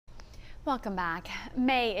Welcome back.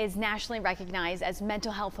 May is nationally recognized as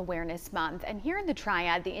Mental Health Awareness Month, and here in the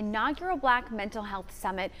Triad, the inaugural Black Mental Health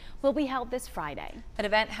Summit will be held this Friday. That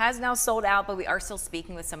event has now sold out, but we are still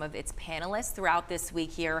speaking with some of its panelists throughout this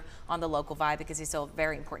week here on the Local Vibe because they still have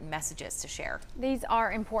very important messages to share. These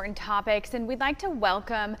are important topics, and we'd like to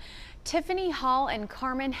welcome Tiffany Hall and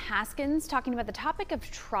Carmen Haskins talking about the topic of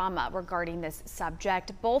trauma regarding this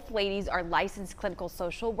subject. Both ladies are licensed clinical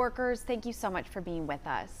social workers. Thank you so much for being with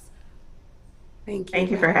us. Thank you. Thank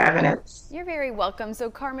you for having us. You're very welcome. So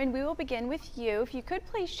Carmen, we will begin with you. If you could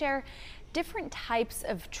please share different types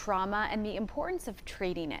of trauma and the importance of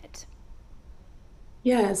treating it.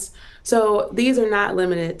 Yes. So these are not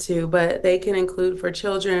limited to, but they can include for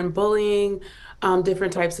children bullying,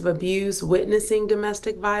 different types of abuse, witnessing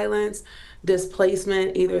domestic violence,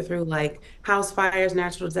 displacement, either through like house fires,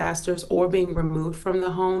 natural disasters, or being removed from the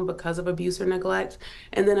home because of abuse or neglect,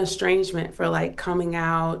 and then estrangement for like coming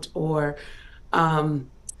out or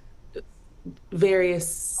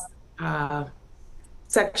various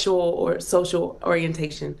sexual or social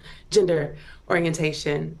orientation, gender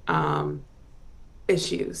orientation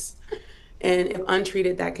issues. And if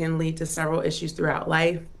untreated, that can lead to several issues throughout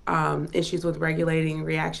life, issues with regulating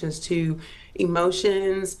reactions to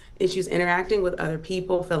emotions, issues interacting with other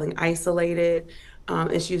people, feeling isolated,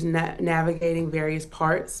 issues navigating various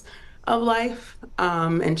parts of life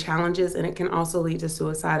and challenges. And it can also lead to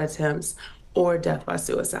suicide attempts or death by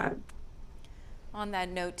suicide. On that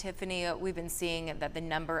note, Tiffany, we've been seeing that the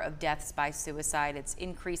number of deaths by suicide, it's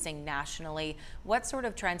increasing nationally. What sort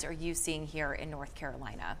of trends are you seeing here in North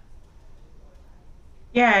Carolina?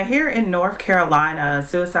 Yeah, here in North Carolina,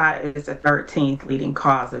 suicide is the 13th leading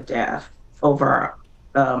cause of death over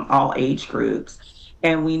all age groups.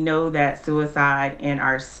 And we know that suicide in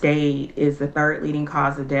our state is the third leading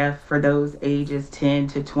cause of death for those ages 10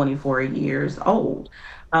 to 24 years old.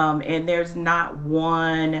 And there's not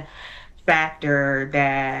one factor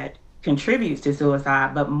that contributes to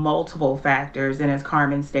suicide, but multiple factors. And as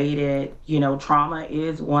Carmen stated, trauma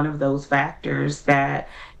is one of those factors that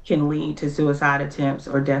can lead to suicide attempts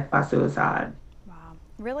or death by suicide. Wow,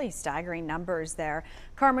 really staggering numbers there.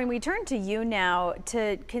 Carmen, we turn to you now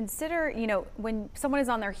to consider, when someone is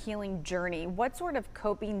on their healing journey, what sort of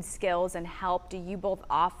coping skills and help do you both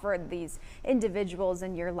offer these individuals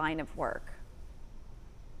in your line of work?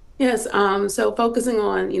 Yes, so focusing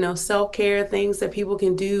on, self-care, things that people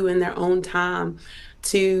can do in their own time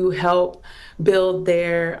to help build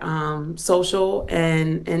their social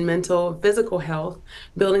and mental, physical health,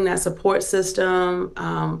 building that support system,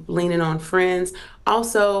 leaning on friends,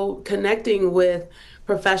 also connecting with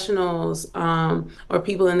professionals or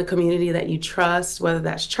people in the community that you trust, whether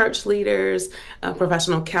that's church leaders, a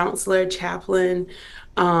professional counselor, chaplain,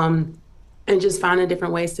 and just finding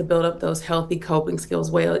different ways to build up those healthy coping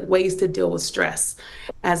skills, ways to deal with stress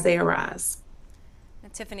as they arise. Now,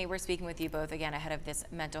 Tiffany, we're speaking with you both again ahead of this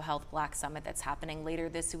Mental Health Black Summit that's happening later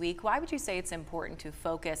this week. Why would you say it's important to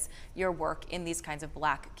focus your work in these kinds of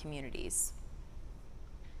Black communities?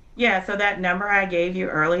 Yeah, so that number I gave you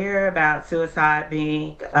earlier about suicide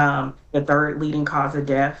being the third leading cause of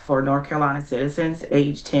death for North Carolina citizens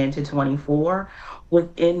aged 10 to 24,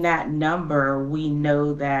 within that number, we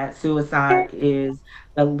know that suicide is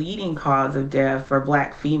the leading cause of death for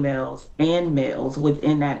Black females and males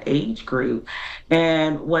within that age group.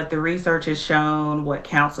 And what the research has shown, what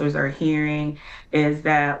counselors are hearing, is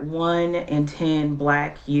that 1 in 10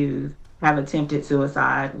 Black youth have attempted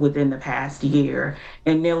suicide within the past year,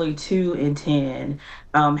 and nearly 2 in 10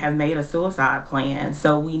 have made a suicide plan.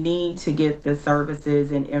 So we need to get the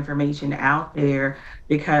services and information out there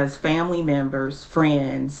because family members,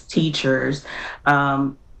 friends, teachers,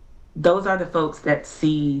 those are the folks that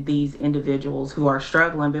see these individuals who are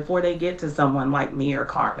struggling before they get to someone like me or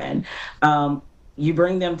Carmen. You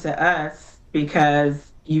bring them to us because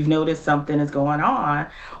you've noticed something is going on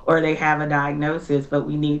or they have a diagnosis, but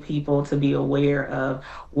we need people to be aware of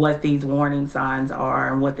what these warning signs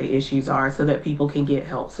are and what the issues are so that people can get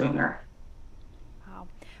help sooner. Wow.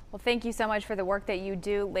 Well, thank you so much for the work that you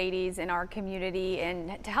do, ladies, in our community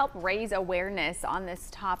and to help raise awareness on this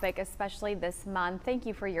topic, especially this month. Thank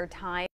you for your time.